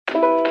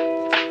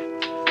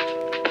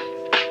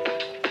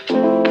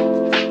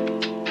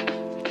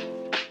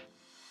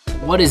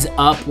What is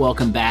up?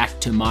 Welcome back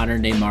to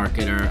Modern Day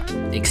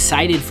Marketer.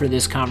 Excited for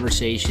this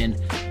conversation.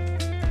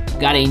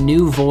 Got a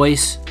new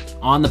voice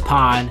on the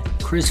pod,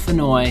 Chris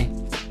Vannoy,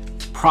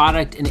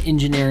 product and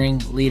engineering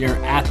leader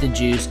at The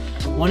Juice.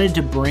 Wanted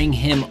to bring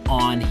him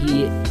on.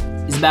 He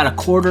is about a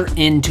quarter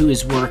into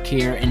his work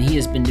here, and he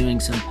has been doing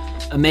some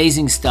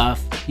amazing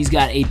stuff. He's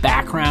got a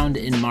background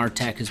in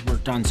MarTech, has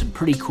worked on some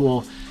pretty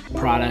cool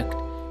product.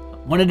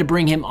 Wanted to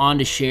bring him on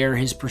to share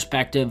his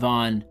perspective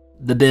on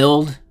the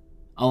build,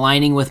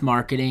 aligning with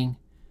marketing.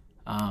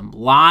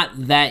 Lot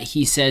that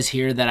he says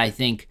here that I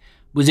think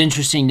was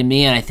interesting to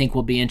me and I think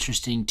will be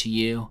interesting to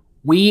you.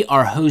 We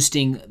are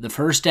hosting the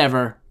first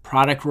ever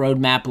Product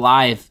Roadmap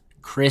Live.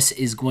 Chris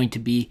is going to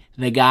be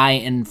the guy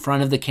in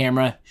front of the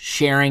camera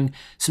sharing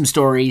some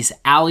stories.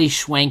 Ali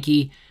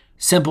Schwenke,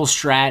 Simple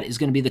Strat, is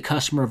going to be the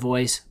customer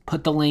voice.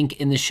 Put the link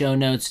in the show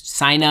notes.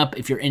 Sign up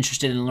if you're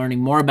interested in learning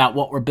more about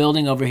what we're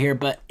building over here.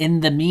 But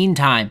in the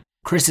meantime,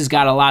 Chris has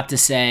got a lot to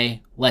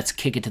say. Let's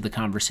kick it to the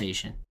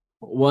conversation.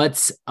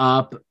 What's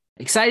up?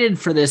 Excited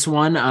for this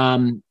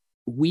one.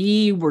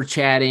 We were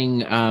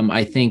chatting,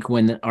 I think,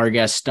 when our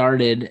guest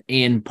started,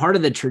 and part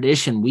of the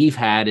tradition we've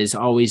had is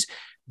always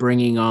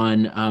bringing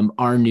on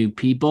our new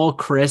people.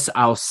 Chris,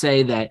 I'll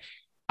say that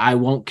I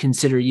won't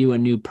consider you a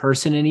new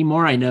person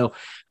anymore. I know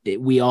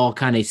we all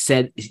kind of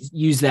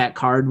use that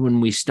card when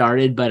we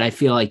started, but I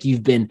feel like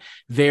you've been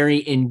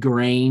very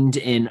ingrained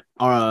and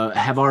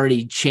have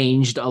already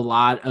changed a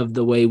lot of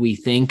the way we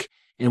think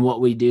and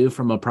what we do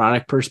from a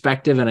product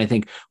perspective. And I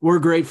think we're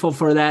grateful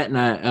for that. And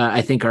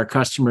I think our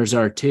customers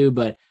are too,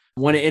 but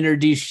I want to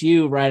introduce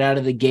you right out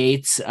of the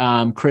gates.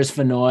 Chris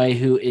Vannoy,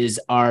 who is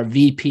our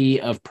VP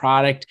of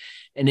product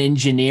and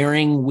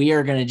engineering. We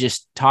are going to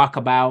just talk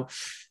about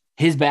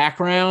his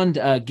background,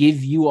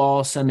 give you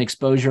all some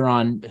exposure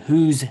on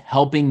who's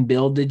helping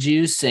build The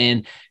Juice,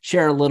 and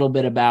share a little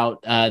bit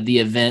about the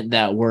event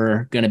that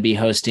we're going to be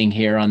hosting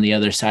here on the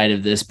other side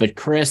of this. But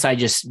Chris, I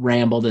just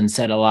rambled and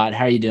said a lot.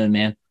 How are you doing,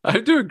 man?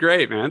 I'm doing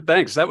great, man.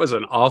 Thanks. That was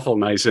an awful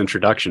nice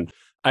introduction.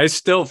 I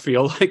still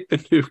feel like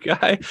the new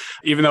guy,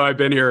 even though I've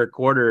been here a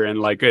quarter and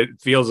like it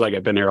feels like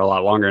I've been here a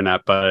lot longer than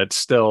that, but it's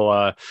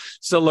still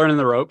learning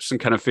the ropes and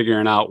kind of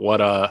figuring out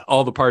what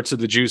all the parts of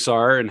the juice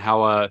are and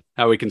how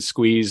we can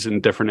squeeze in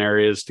different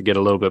areas to get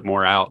a little bit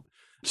more out.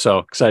 So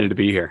excited to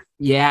be here.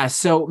 Yeah.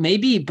 So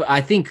maybe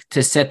I think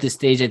to set the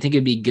stage, I think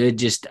it'd be good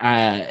just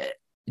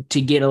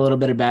to get a little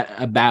bit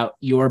about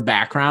your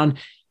background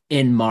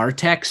in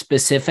MarTech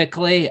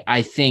specifically.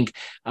 I think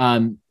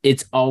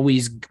it's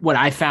always what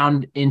I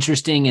found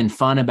interesting and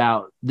fun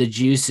about The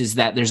Juice is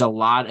that there's a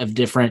lot of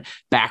different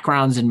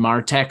backgrounds in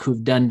MarTech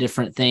who've done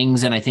different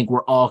things. And I think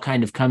we're all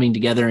kind of coming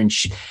together and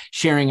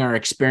sharing our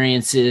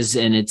experiences,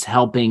 and it's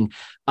helping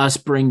us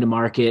bring to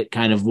market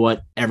kind of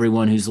what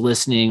everyone who's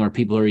listening or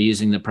people who are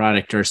using the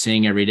product are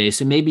seeing every day.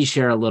 So maybe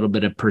share a little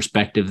bit of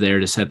perspective there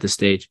to set the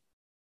stage.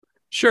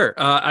 Sure.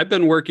 I've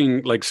been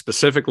working like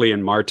specifically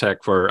in MarTech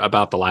for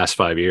about the last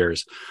 5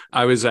 years.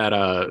 I was at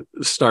a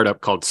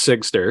startup called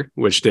Sigster,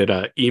 which did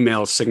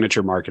email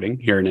signature marketing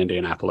here in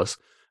Indianapolis,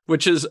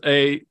 which is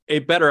a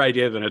better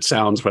idea than it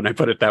sounds when I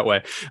put it that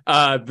way.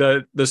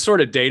 The sort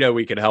of data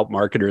we could help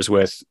marketers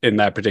with in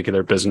that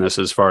particular business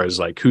as far as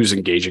like who's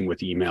engaging with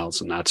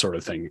emails and that sort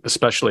of thing,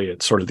 especially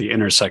at sort of the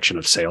intersection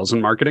of sales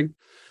and marketing.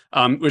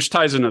 Which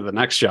ties into the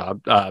next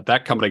job.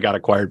 That company got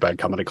acquired by a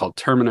company called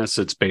Terminus.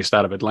 It's based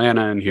out of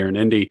Atlanta and here in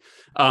Indy,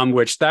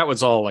 which that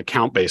was all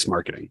account-based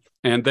marketing.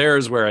 And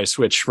there's where I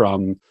switched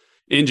from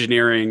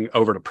engineering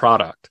over to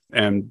product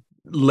and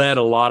led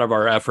a lot of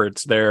our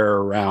efforts there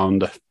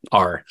around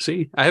R.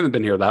 See, I haven't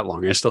been here that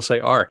long. I still say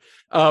R.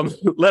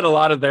 Led a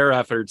lot of their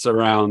efforts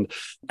around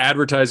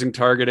advertising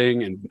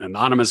targeting and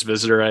anonymous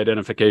visitor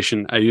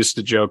identification. I used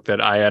to joke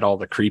that I had all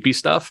the creepy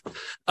stuff.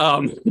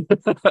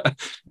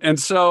 And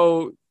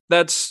so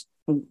that's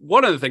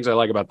one of the things I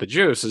like about The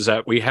Juice is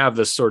that we have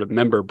this sort of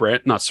member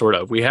brand,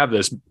 we have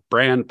this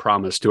brand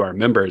promise to our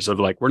members of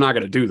like, we're not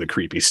going to do the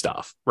creepy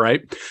stuff,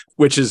 right?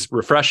 Which is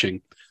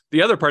refreshing.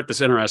 The other part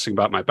that's interesting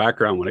about my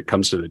background when it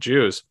comes to The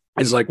Juice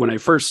is like when I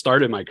first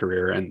started my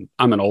career, and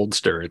I'm an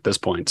oldster at this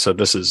point, so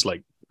this is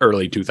like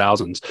early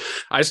 2000s.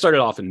 I started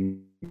off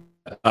in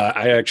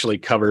I actually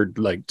covered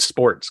like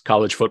sports,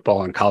 college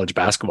football and college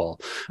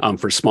basketball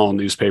for small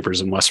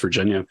newspapers in West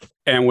Virginia,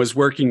 and was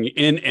working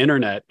in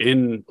internet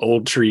in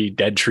old tree,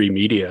 dead tree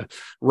media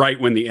right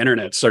when the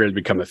internet started to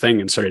become a thing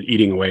and started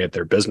eating away at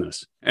their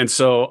business. And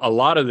so a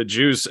lot of The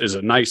Juice is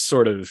a nice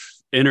sort of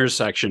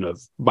intersection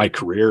of my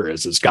career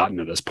as it's gotten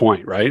to this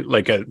point, right?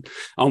 Like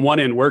on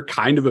one end, we're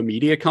kind of a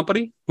media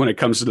company when it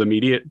comes to the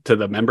media, to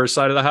the member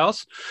side of the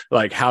house.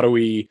 Like, how do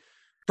we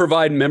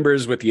provide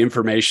members with the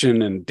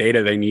information and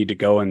data they need to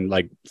go and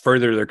like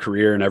further their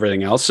career and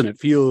everything else. And it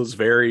feels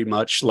very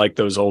much like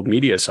those old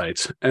media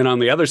sites. And on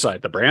the other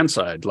side, the brand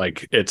side,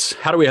 like it's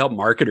how do we help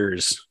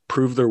marketers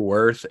prove their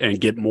worth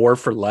and get more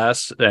for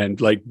less and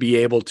like be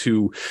able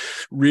to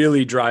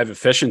really drive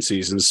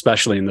efficiencies, and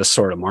especially in this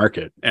sort of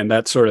market. And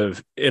that sort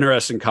of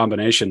interesting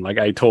combination, like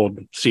I told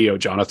CEO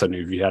Jonathan,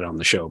 who you had on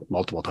the show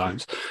multiple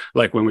times,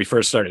 like when we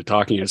first started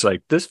talking, it's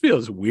like, this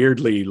feels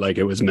weirdly like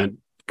it was meant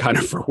kind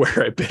of for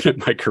where I've been in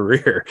my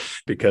career,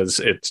 because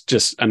it's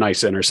just a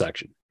nice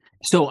intersection.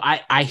 So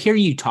I hear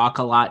you talk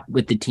a lot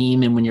with the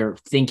team, and when you're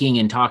thinking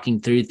and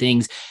talking through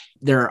things,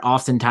 there are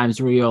often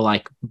times where you'll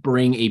like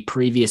bring a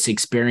previous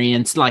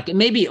experience, like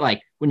maybe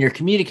like when you're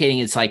communicating,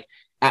 it's like,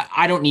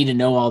 I don't need to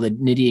know all the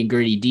nitty and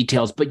gritty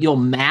details, but you'll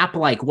map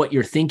like what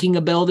you're thinking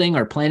of building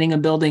or planning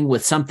of building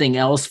with something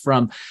else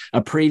from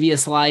a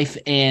previous life.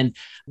 And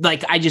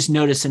like, I just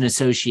noticed an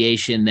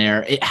association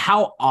there.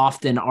 How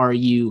often are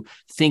you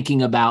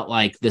thinking about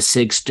like the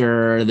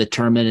Sigster, the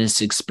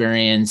Terminus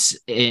experience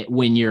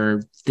when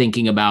you're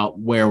thinking about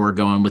where we're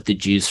going with the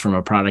juice from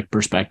a product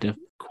perspective?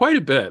 Quite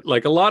a bit.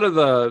 Like a lot of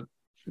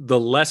the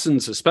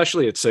lessons,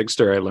 especially at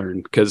Sigster, I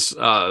learned because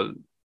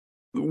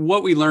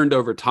what we learned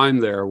over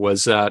time there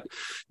was that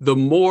the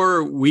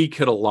more we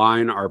could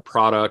align our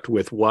product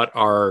with what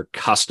our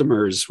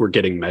customers were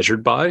getting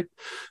measured by,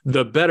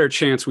 the better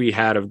chance we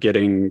had of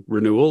getting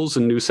renewals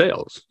and new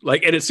sales.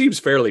 Like, and it seems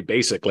fairly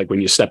basic, like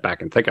when you step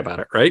back and think about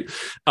it, right?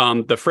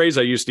 The phrase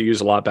I used to use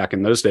a lot back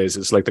in those days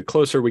is like, the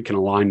closer we can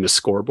align the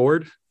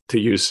scoreboard, to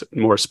use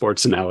more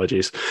sports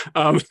analogies,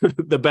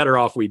 the better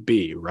off we'd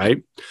be,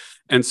 right?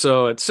 And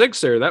so at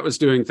Sigster, that was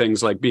doing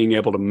things like being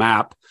able to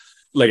map.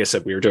 Like I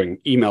said, we were doing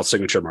email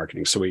signature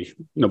marketing, so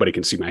nobody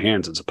can see my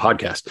hands. It's a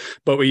podcast,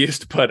 but we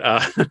used to put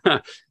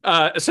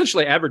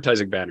essentially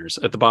advertising banners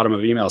at the bottom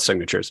of email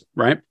signatures,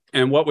 right?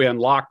 And what we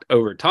unlocked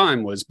over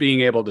time was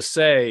being able to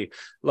say,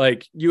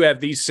 like, you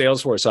have these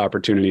Salesforce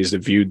opportunities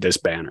that viewed this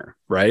banner,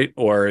 right?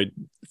 Or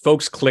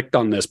folks clicked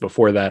on this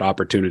before that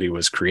opportunity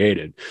was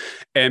created.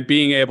 And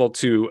being able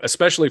to,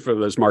 especially for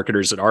those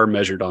marketers that are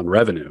measured on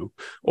revenue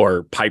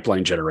or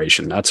pipeline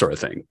generation, that sort of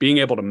thing, being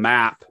able to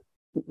map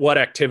what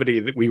activity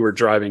that we were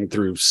driving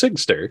through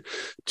Sigster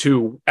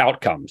to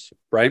outcomes,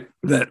 right?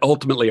 That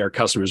ultimately our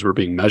customers were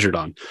being measured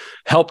on,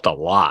 helped a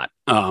lot,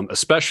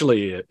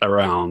 especially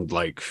around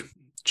like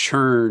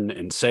churn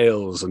and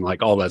sales and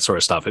like all that sort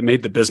of stuff. It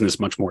made the business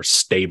much more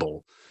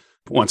stable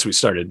once we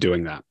started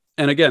doing that.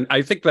 And again,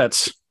 I think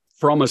that's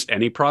for almost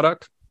any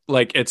product.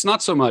 Like, it's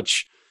not so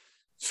much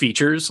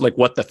features, like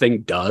what the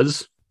thing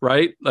does,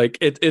 right? Like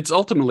it's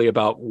ultimately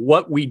about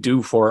what we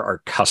do for our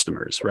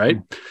customers, right?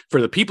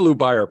 For the people who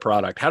buy our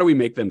product, how do we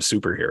make them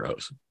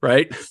superheroes,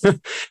 right?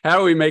 How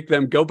do we make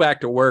them go back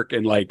to work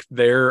and like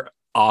they're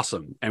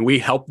awesome and we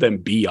help them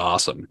be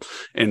awesome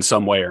in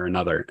some way or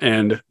another?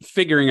 And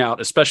figuring out,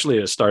 especially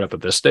a startup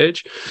at this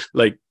stage,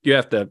 like you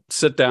have to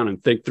sit down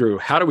and think through,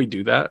 how do we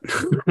do that?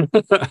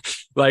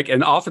 Like,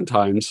 and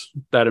oftentimes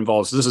that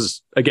involves, this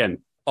is again,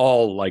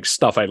 all like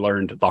stuff I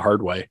learned the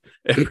hard way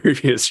in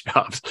previous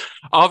jobs.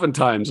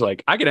 Oftentimes,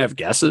 like I can have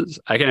guesses,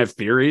 I can have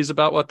theories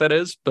about what that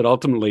is, but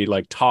ultimately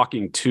like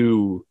talking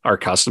to our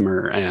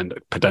customer and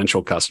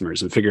potential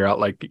customers and figure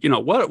out like, you know,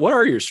 what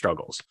are your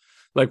struggles?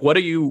 Like, what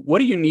do you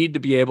need to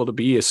be able to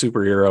be a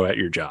superhero at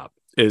your job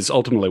is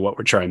ultimately what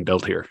we're trying to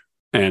build here.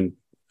 And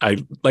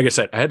like I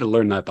said, I had to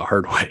learn that the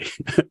hard way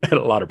at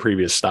a lot of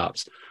previous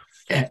stops.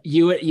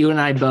 You and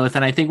I both,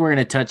 and I think we're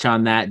going to touch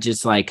on that,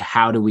 just like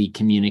how do we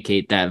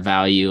communicate that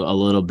value a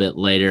little bit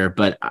later.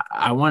 But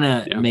I want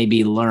to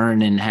maybe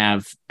learn and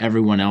have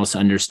everyone else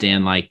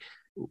understand like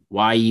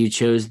why you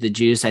chose the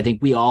juice. I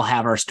think we all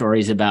have our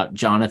stories about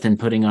Jonathan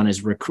putting on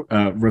his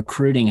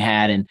recruiting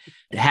hat and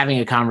having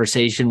a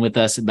conversation with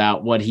us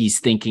about what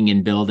he's thinking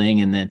and building,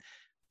 and then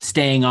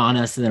staying on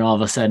us. And then all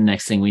of a sudden,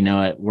 next thing we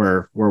know it,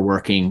 we're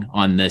working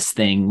on this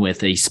thing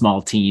with a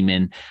small team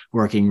and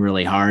working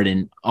really hard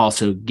and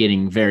also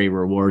getting very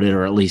rewarded,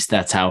 or at least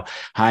that's how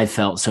I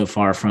felt so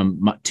far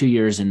from 2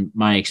 years in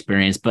my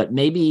experience. But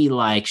maybe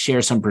like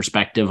share some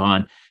perspective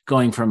on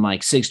going from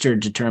like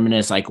Sigster to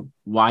Terminus, like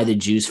why the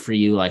juice for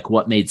you, like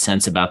what made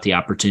sense about the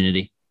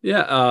opportunity?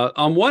 Yeah.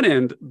 On one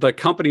end, the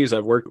companies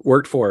I've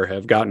worked for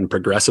have gotten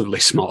progressively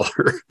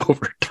smaller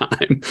over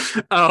time.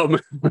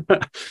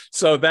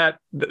 So that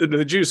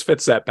the juice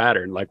fits that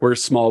pattern. Like we're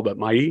small but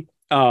mighty,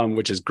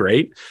 which is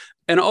great.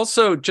 And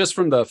also just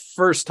from the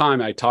first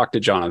time I talked to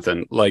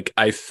Jonathan, like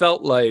I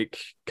felt like,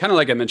 kind of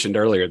like I mentioned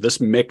earlier,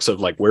 this mix of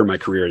like where my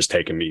career has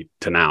taken me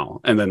to now,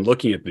 and then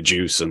looking at the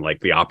juice and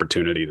like the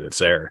opportunity that's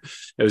there.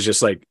 It was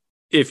just like,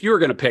 if you were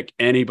going to pick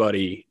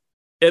anybody,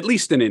 at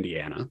least in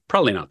Indiana,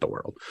 probably not the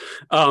world,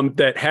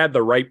 that had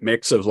the right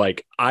mix of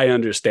like, I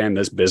understand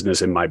this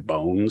business in my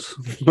bones.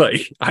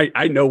 Like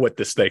I know what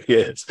this thing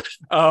is.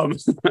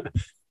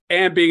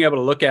 And being able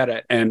to look at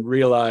it and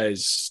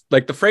realize,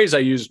 like the phrase I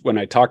used when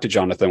I talked to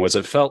Jonathan was,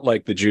 it felt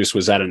like the juice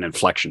was at an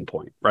inflection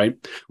point, right?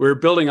 We were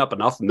building up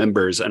enough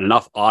members and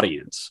enough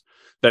audience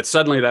that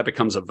suddenly that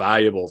becomes a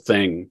valuable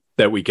thing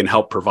that we can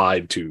help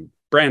provide to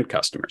brand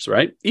customers,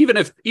 right? Even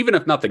if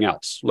nothing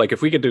else, like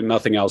if we could do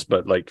nothing else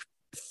but like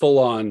full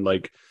on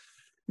like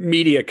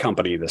media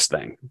company this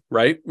thing,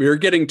 right? We were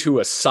getting to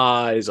a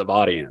size of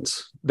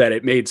audience that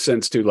it made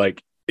sense to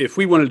like, if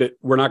we wanted to,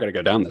 we're not going to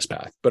go down this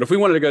path, but if we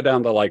wanted to go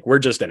down the like, we're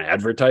just an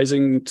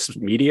advertising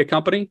media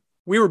company,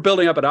 we were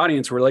building up an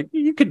audience where like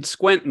you could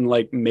squint and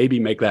like maybe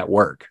make that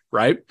work,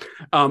 right?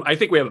 I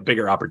think we have a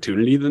bigger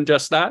opportunity than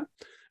just that,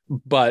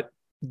 but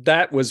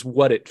that was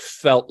what it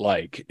felt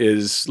like.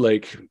 Is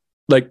like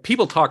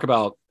people talk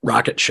about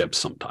rocket ships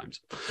sometimes.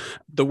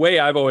 The way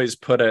I've always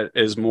put it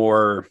is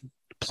more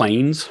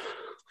planes.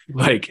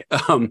 Like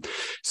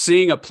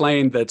seeing a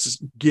plane that's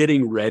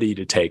getting ready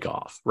to take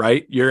off,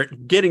 right? You're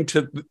getting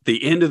to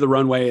the end of the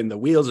runway and the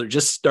wheels are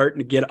just starting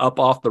to get up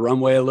off the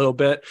runway a little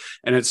bit.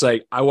 And it's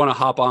like, I want to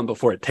hop on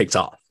before it takes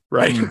off,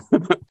 right?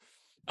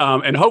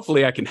 And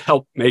hopefully I can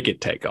help make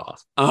it take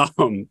off.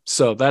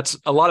 So that's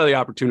a lot of the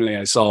opportunity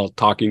I saw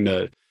talking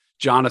to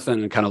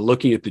Jonathan and kind of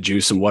looking at the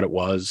juice and what it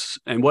was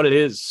and what it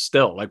is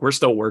still. Like we're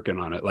still working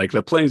on it. Like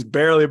the plane's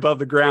barely above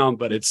the ground,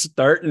 but it's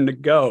starting to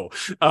go.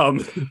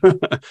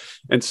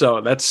 And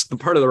so that's the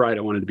part of the ride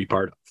I wanted to be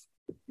part of.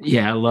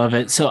 Yeah, I love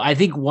it. So I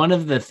think one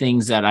of the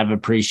things that I've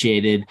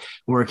appreciated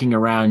working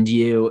around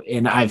you,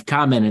 and I've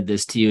commented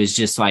this to you, is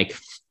just like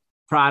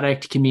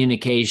product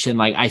communication.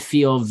 Like I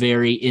feel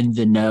very in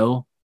the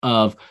know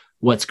of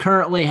what's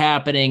currently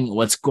happening,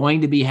 what's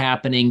going to be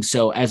happening.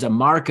 So as a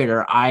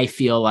marketer, I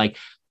feel like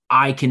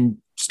I can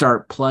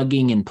start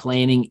plugging and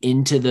planning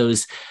into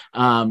those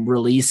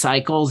release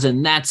cycles.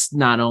 And that's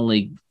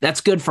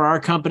good for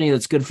our company.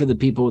 That's good for the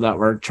people that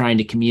we're trying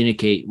to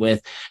communicate with.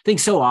 I think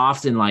so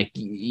often, like,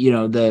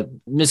 the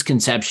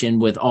misconception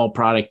with all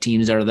product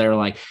teams are they're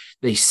like,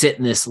 they sit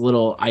in this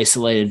little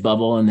isolated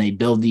bubble and they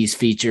build these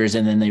features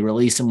and then they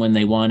release them when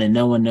they want and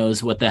no one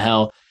knows what the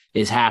hell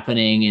is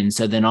happening. And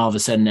so then all of a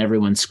sudden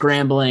everyone's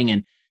scrambling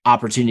and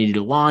opportunity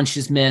to launch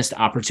is missed,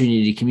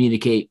 opportunity to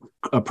communicate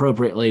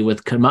appropriately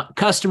with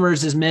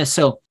customers is missed.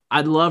 So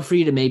I'd love for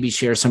you to maybe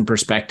share some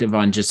perspective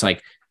on just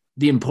like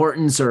the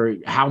importance or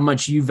how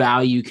much you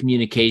value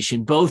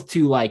communication, both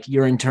to like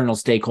your internal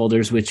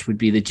stakeholders, which would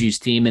be the Juice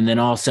team, and then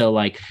also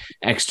like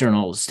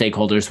external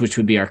stakeholders, which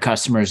would be our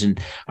customers and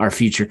our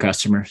future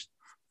customers.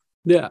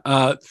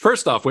 Yeah.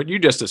 First off, what you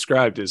just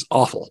described is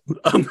awful.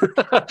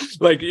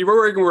 Like you're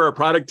working with a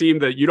product team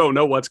that you don't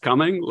know what's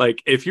coming.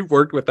 Like if you've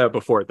worked with that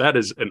before, that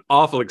is an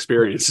awful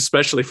experience,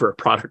 especially for a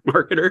product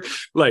marketer.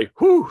 Like,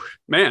 whew,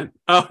 man.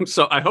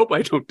 So I hope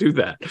I don't do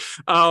that.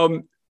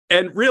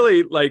 And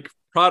really like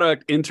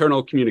product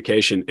internal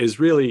communication is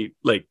really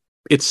like,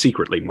 it's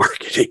secretly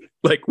marketing.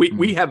 Like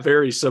we have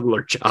very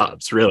similar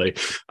jobs, really,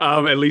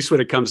 at least when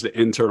it comes to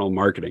internal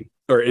marketing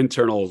or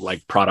internal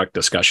like product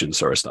discussion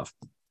sort of stuff.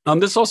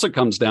 This also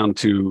comes down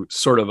to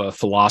sort of a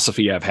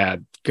philosophy I've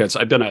had because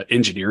I've been an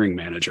engineering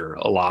manager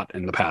a lot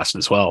in the past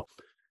as well.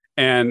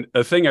 And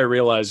the thing I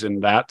realized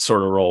in that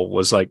sort of role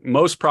was like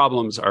most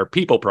problems are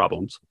people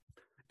problems.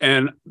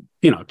 And,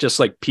 just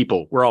like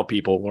people, we're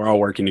all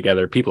working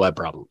together. People have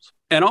problems.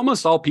 And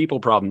almost all people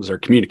problems are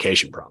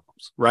communication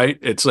problems, right?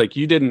 It's like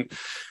you didn't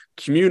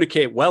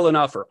communicate well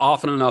enough or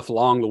often enough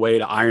along the way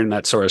to iron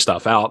that sort of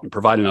stuff out and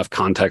provide enough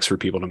context for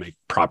people to make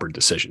proper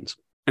decisions.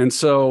 And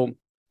so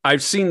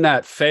I've seen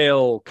that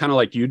fail kind of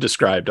like you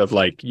described of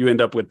like you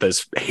end up with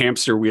this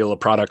hamster wheel of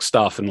product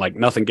stuff and like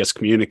nothing gets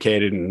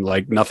communicated and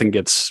like nothing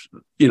gets,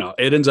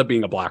 it ends up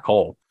being a black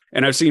hole.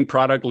 And I've seen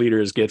product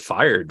leaders get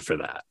fired for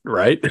that,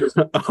 right?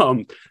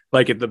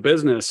 Like if the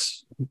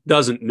business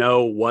doesn't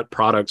know what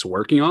product's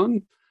working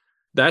on,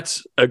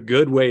 that's a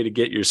good way to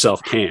get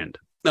yourself canned.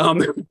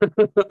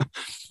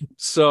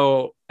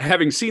 So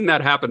having seen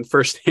that happen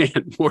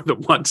firsthand more than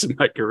once in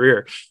my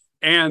career,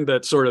 and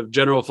that sort of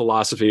general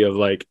philosophy of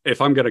like, if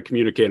I'm going to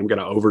communicate, I'm going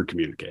to over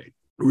communicate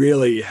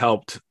really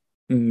helped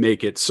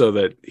make it so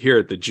that here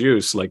at the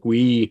Juice, like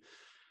we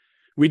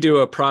do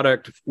a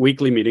product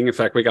weekly meeting. In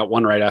fact, we got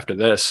one right after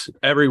this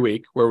every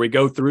week where we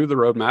go through the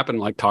roadmap and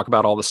like talk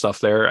about all the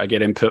stuff there. I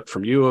get input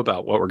from you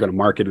about what we're going to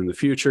market in the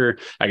future.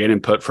 I get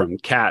input from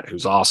Kat,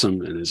 who's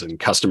awesome and is in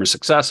customer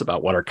success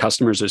about what our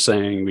customers are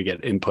saying. We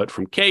get input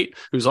from Kate,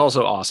 who's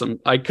also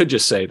awesome. I could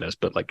just say this,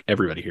 but like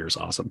everybody here is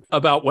awesome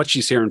about what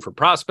she's hearing from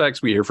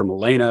prospects. We hear from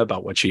Elena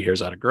about what she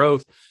hears out of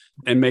growth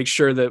and make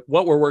sure that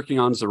what we're working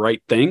on is the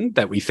right thing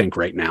that we think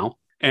right now.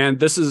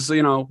 And this is,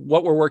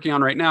 what we're working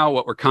on right now,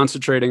 what we're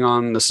concentrating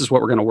on. This is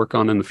what we're going to work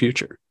on in the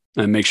future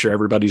and make sure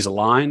everybody's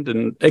aligned.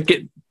 And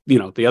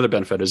the other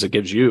benefit is it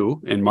gives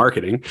you in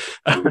marketing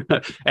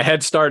a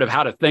head start of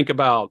how to think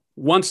about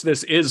once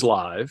this is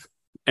live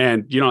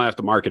and you don't have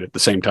to market at the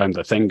same time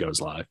the thing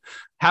goes live.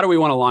 How do we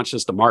want to launch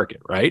this to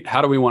market, right?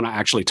 How do we want to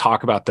actually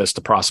talk about this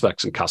to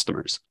prospects and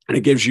customers? And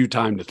it gives you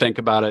time to think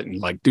about it and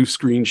like do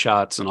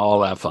screenshots and all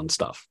that fun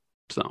stuff.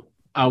 So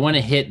I want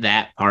to hit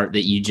that part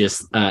that you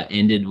just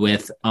ended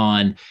with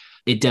on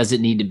it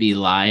doesn't need to be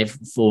live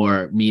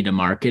for me to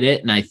market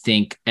it. And I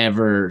think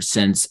ever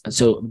since,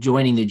 so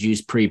joining the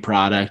Juice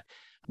pre-product,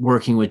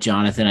 working with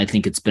Jonathan, I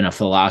think it's been a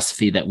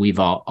philosophy that we've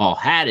all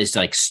had, is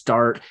like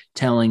start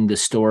telling the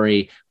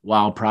story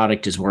while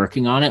product is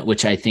working on it,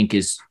 which I think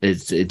is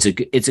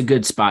it's a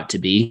good spot to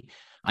be.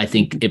 I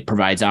think it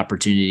provides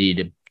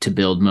opportunity to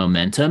build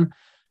momentum.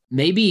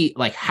 Maybe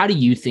like, how do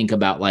you think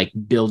about like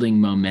building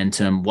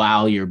momentum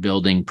while you're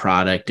building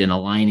product and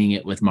aligning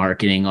it with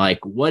marketing? Like,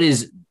 what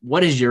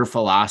has your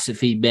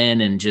philosophy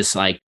been? And just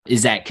like,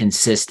 is that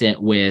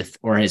consistent with,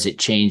 or has it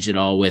changed at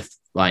all with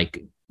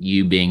like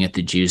you being at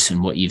the Juice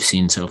and what you've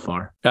seen so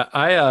far?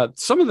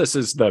 Some of this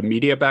is the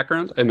media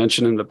background I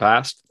mentioned in the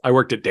past. I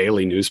worked at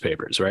daily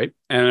newspapers, right?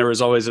 And there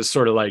was always this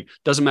sort of like,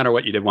 doesn't matter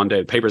what you did one day,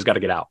 the paper's got to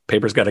get out.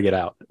 Paper's got to get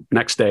out.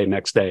 Next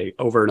day,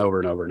 over and over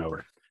and over and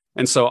over.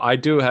 And so I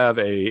do have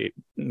a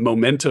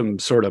momentum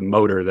sort of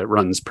motor that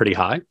runs pretty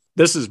high.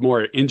 This is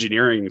more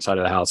engineering side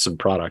of the house and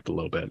product a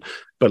little bit,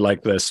 but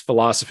like this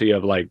philosophy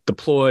of like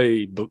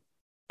deploy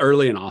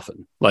early and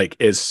often. Like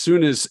as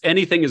soon as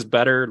anything is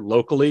better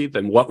locally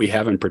than what we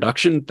have in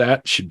production,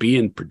 that should be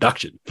in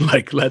production.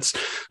 Like let's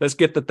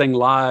get the thing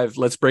live.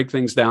 Let's break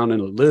things down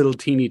in little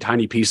teeny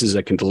tiny pieces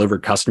that can deliver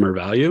customer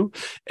value.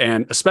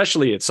 And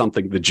especially it's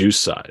something the Juice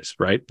size,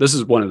 right? This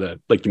is one of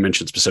the, like you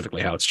mentioned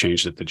specifically how it's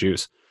changed at the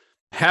Juice.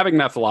 Having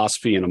that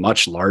philosophy in a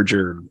much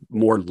larger,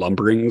 more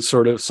lumbering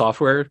sort of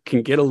software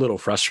can get a little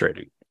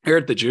frustrating. Here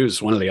at the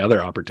Juice, one of the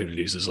other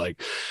opportunities is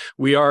like,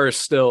 we are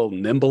still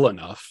nimble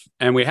enough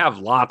and we have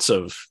lots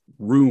of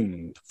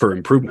room for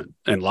improvement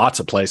in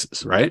lots of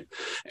places, right?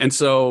 And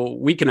so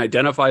we can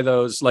identify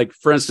those. Like,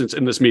 for instance,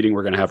 in this meeting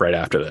we're going to have right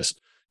after this,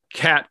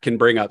 Kat can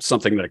bring up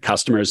something that a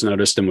customer has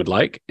noticed and would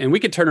like, and we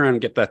could turn around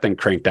and get that thing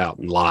cranked out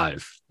and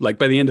live, like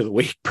by the end of the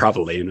week,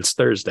 probably, and it's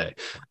Thursday.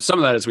 Some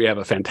of that is we have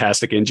a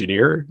fantastic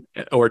engineer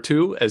or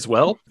two as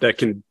well that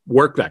can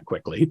work that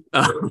quickly.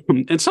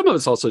 And some of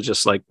it's also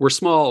just like, we're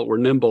small, we're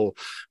nimble,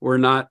 we're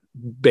not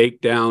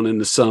baked down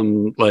into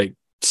some like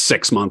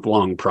 6-month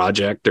long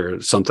project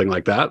or something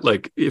like that.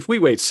 Like if we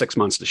wait 6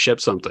 months to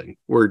ship something,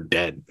 we're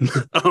dead.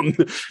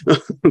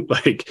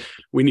 Like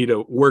we need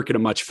to work at a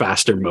much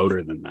faster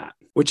motor than that,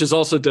 which is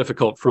also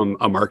difficult from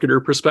a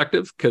marketer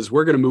perspective, because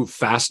we're going to move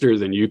faster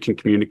than you can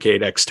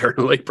communicate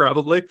externally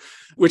probably,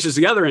 which is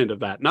the other end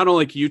of that. Not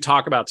only can you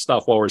talk about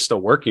stuff while we're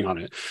still working on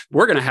it,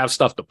 we're going to have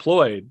stuff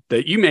deployed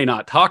that you may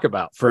not talk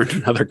about for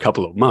another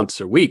couple of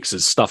months or weeks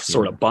as stuff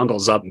sort of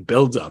bundles up and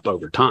builds up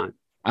over time.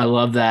 I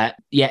love that.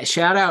 Yeah.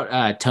 Shout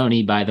out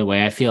Tony, by the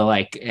way. I feel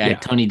like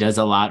Tony does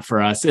a lot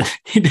for us.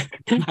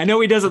 I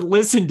know he doesn't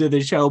listen to the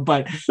show,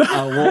 but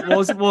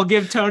we'll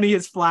give Tony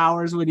his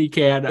flowers when he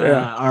can,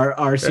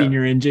 our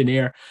senior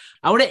engineer.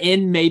 I want to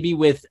end maybe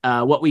with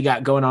what we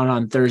got going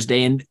on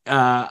Thursday. And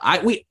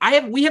we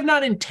have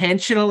not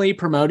intentionally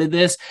promoted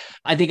this.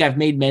 I think I've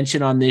made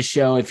mention on this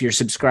show. If you're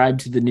subscribed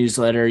to the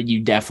newsletter,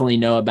 you definitely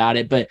know about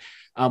it. But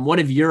one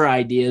of your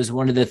ideas,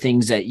 one of the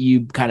things that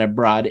you kind of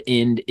brought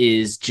in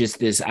is just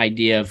this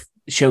idea of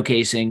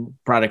showcasing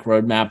product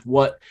roadmap,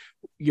 what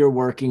you're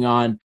working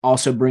on,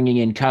 also bringing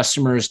in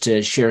customers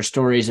to share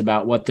stories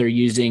about what they're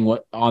using,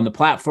 what on the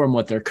platform,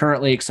 what they're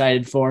currently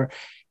excited for.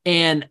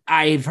 And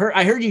I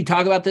heard you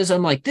talk about this.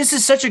 I'm like, this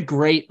is such a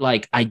great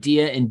like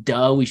idea, and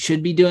we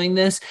should be doing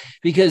this,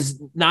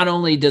 because not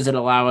only does it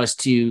allow us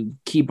to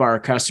keep our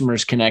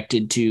customers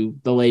connected to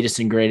the latest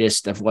and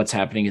greatest of what's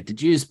happening at the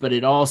Juice, but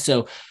it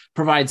also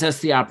provides us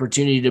the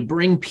opportunity to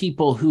bring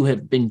people who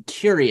have been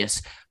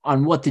curious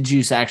on what the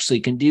Juice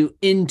actually can do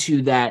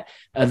into that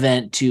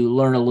event to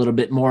learn a little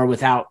bit more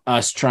without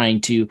us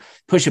trying to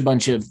push a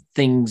bunch of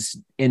things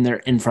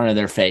in front of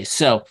their face.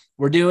 So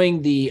we're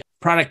doing the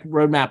product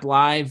roadmap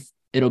live.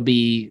 It'll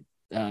be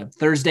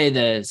Thursday,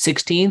 the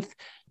 16th.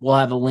 We'll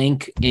have a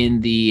link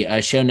in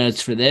the show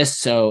notes for this.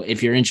 So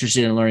if you're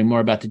interested in learning more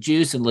about the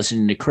Juice and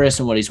listening to Chris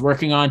and what he's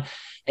working on.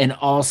 And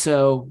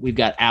also we've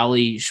got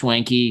Allie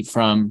Schwenke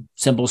from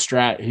Simple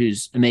Strat,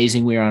 who's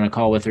amazing. We were on a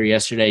call with her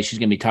yesterday. She's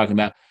going to be talking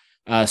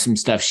about some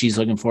stuff she's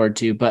looking forward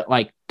to, but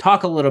like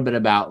talk a little bit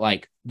about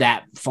like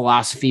that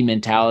philosophy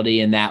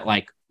mentality and that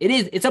like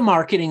it's a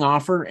marketing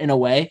offer in a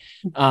way.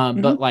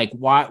 But like,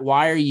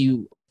 why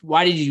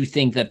did you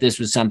think that this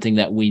was something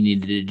that we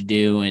needed to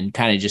do, and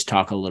kind of just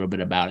talk a little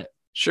bit about it?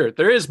 Sure.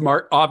 There is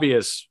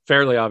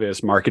fairly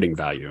obvious marketing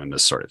value in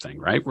this sort of thing,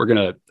 right? We're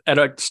going to, at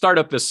a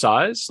startup this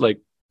size, like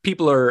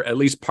people are at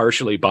least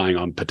partially buying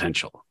on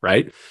potential,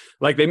 right?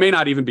 Like they may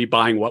not even be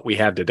buying what we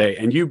have today.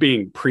 And you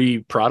being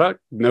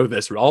pre-product know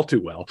this all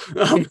too well.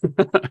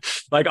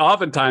 Like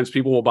oftentimes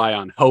people will buy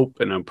on hope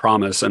and on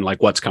promise and like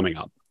what's coming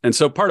up. And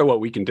so part of what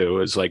we can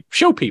do is like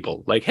show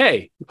people like,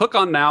 hey, hook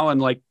on now,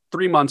 and like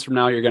 3 months from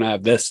now, you're going to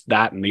have this,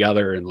 that, and the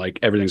other, and like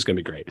everything's going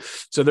to be great.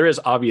 So there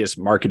is obvious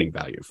marketing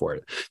value for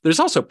it. There's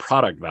also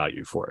product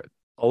value for it.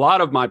 A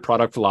lot of my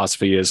product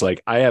philosophy is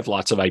like, I have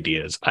lots of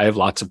ideas. I have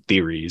lots of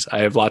theories. I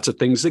have lots of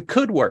things that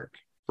could work,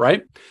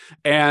 right?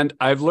 And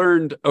I've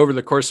learned over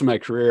the course of my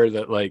career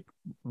that like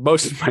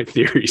most of my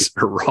theories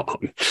are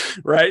wrong,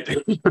 right?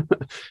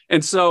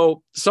 And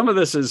so some of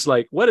this is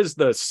like, what is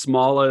the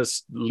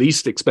smallest,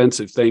 least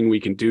expensive thing we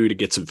can do to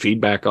get some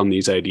feedback on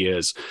these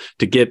ideas,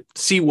 to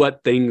see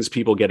what things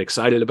people get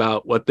excited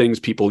about, what things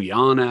people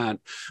yawn at,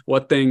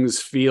 what things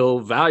feel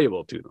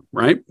valuable to them,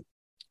 right?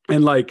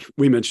 And like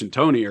we mentioned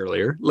Tony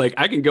earlier, like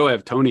I can go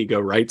have Tony go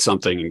write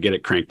something and get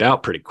it cranked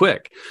out pretty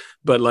quick,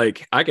 but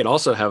like I could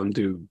also have him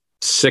do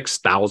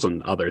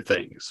 6,000 other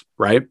things,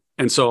 right?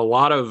 And so a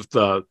lot of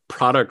the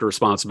product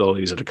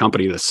responsibilities at a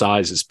company this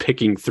size is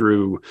picking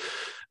through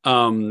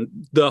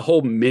the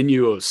whole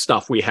menu of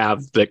stuff we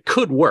have that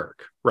could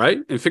work, right?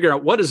 And figure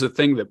out what is the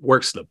thing that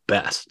works the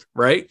best,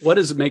 right? What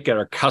does it make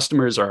our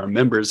customers or our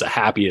members the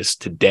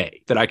happiest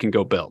today that I can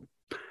go build?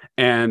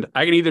 And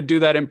I can either do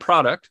that in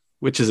product,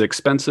 which is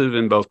expensive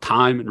in both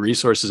time and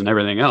resources and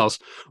everything else,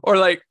 or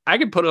like I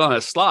can put it on a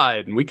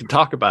slide and we can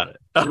talk about it,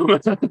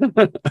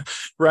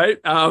 right?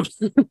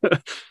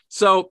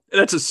 So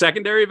that's a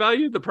secondary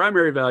value. The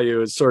primary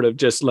value is sort of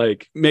just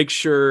like make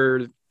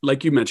sure,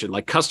 like you mentioned,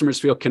 like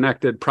customers feel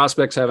connected,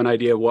 prospects have an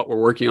idea of what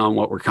we're working on,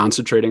 what we're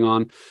concentrating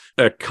on.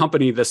 A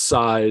company this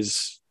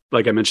size,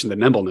 like I mentioned, the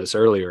nimbleness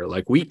earlier,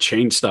 like we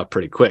change stuff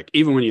pretty quick.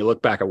 Even when you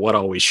look back at what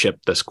all we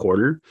shipped this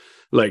quarter,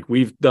 like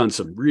we've done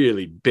some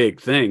really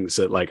big things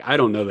that like, I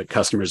don't know that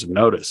customers have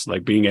noticed,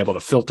 like being able to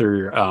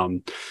filter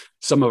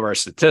some of our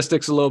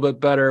statistics a little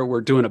bit better.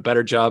 We're doing a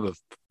better job of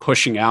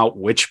pushing out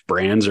which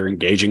brands are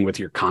engaging with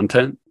your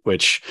content,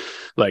 which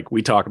like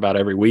we talk about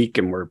every week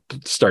and we're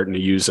starting to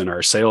use in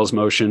our sales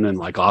motion and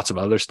like lots of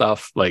other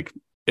stuff. Like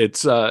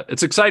it's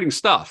exciting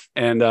stuff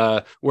and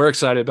we're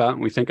excited about it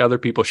and we think other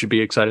people should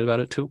be excited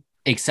about it too.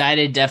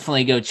 Excited.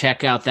 Definitely go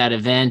check out that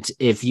event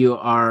if you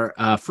are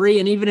free.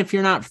 And even if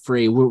you're not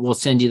free, we'll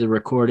send you the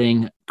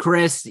recording.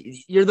 Chris,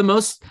 you're the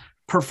most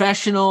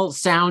professional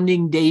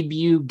sounding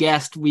debut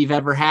guest we've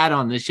ever had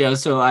on the show.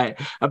 So I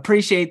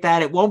appreciate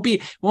that. It won't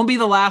be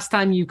the last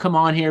time you come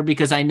on here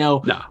because I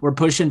know we're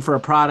pushing for a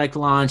product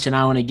launch and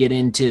I want to get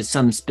into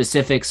some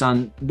specifics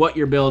on what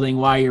you're building,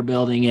 why you're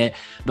building it.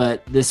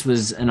 But this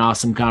was an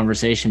awesome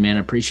conversation, man. I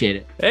appreciate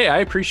it. Hey, I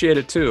appreciate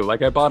it too.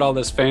 Like I bought all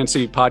this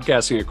fancy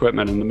podcasting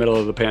equipment in the middle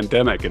of the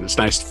pandemic and it's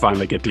nice to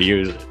finally get to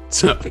use it.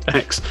 So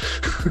thanks.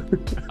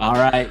 All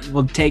right.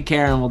 Well, take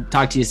care and we'll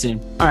talk to you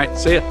soon. All right.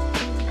 See ya.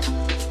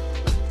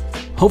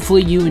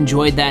 Hopefully you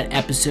enjoyed that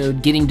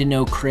episode, getting to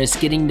know Chris,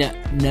 getting to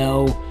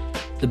know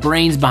the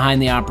brains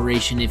behind the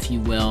operation, if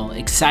you will.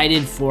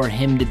 Excited for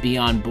him to be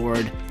on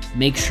board.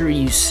 Make sure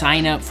you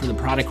sign up for the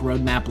Product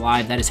Roadmap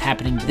Live. That is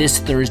happening this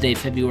Thursday,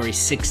 February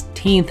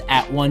 16th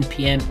at 1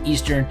 p.m.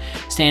 Eastern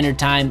Standard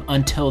Time.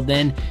 Until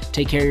then,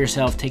 take care of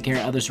yourself, take care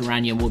of others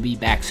around you, and we'll be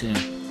back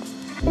soon.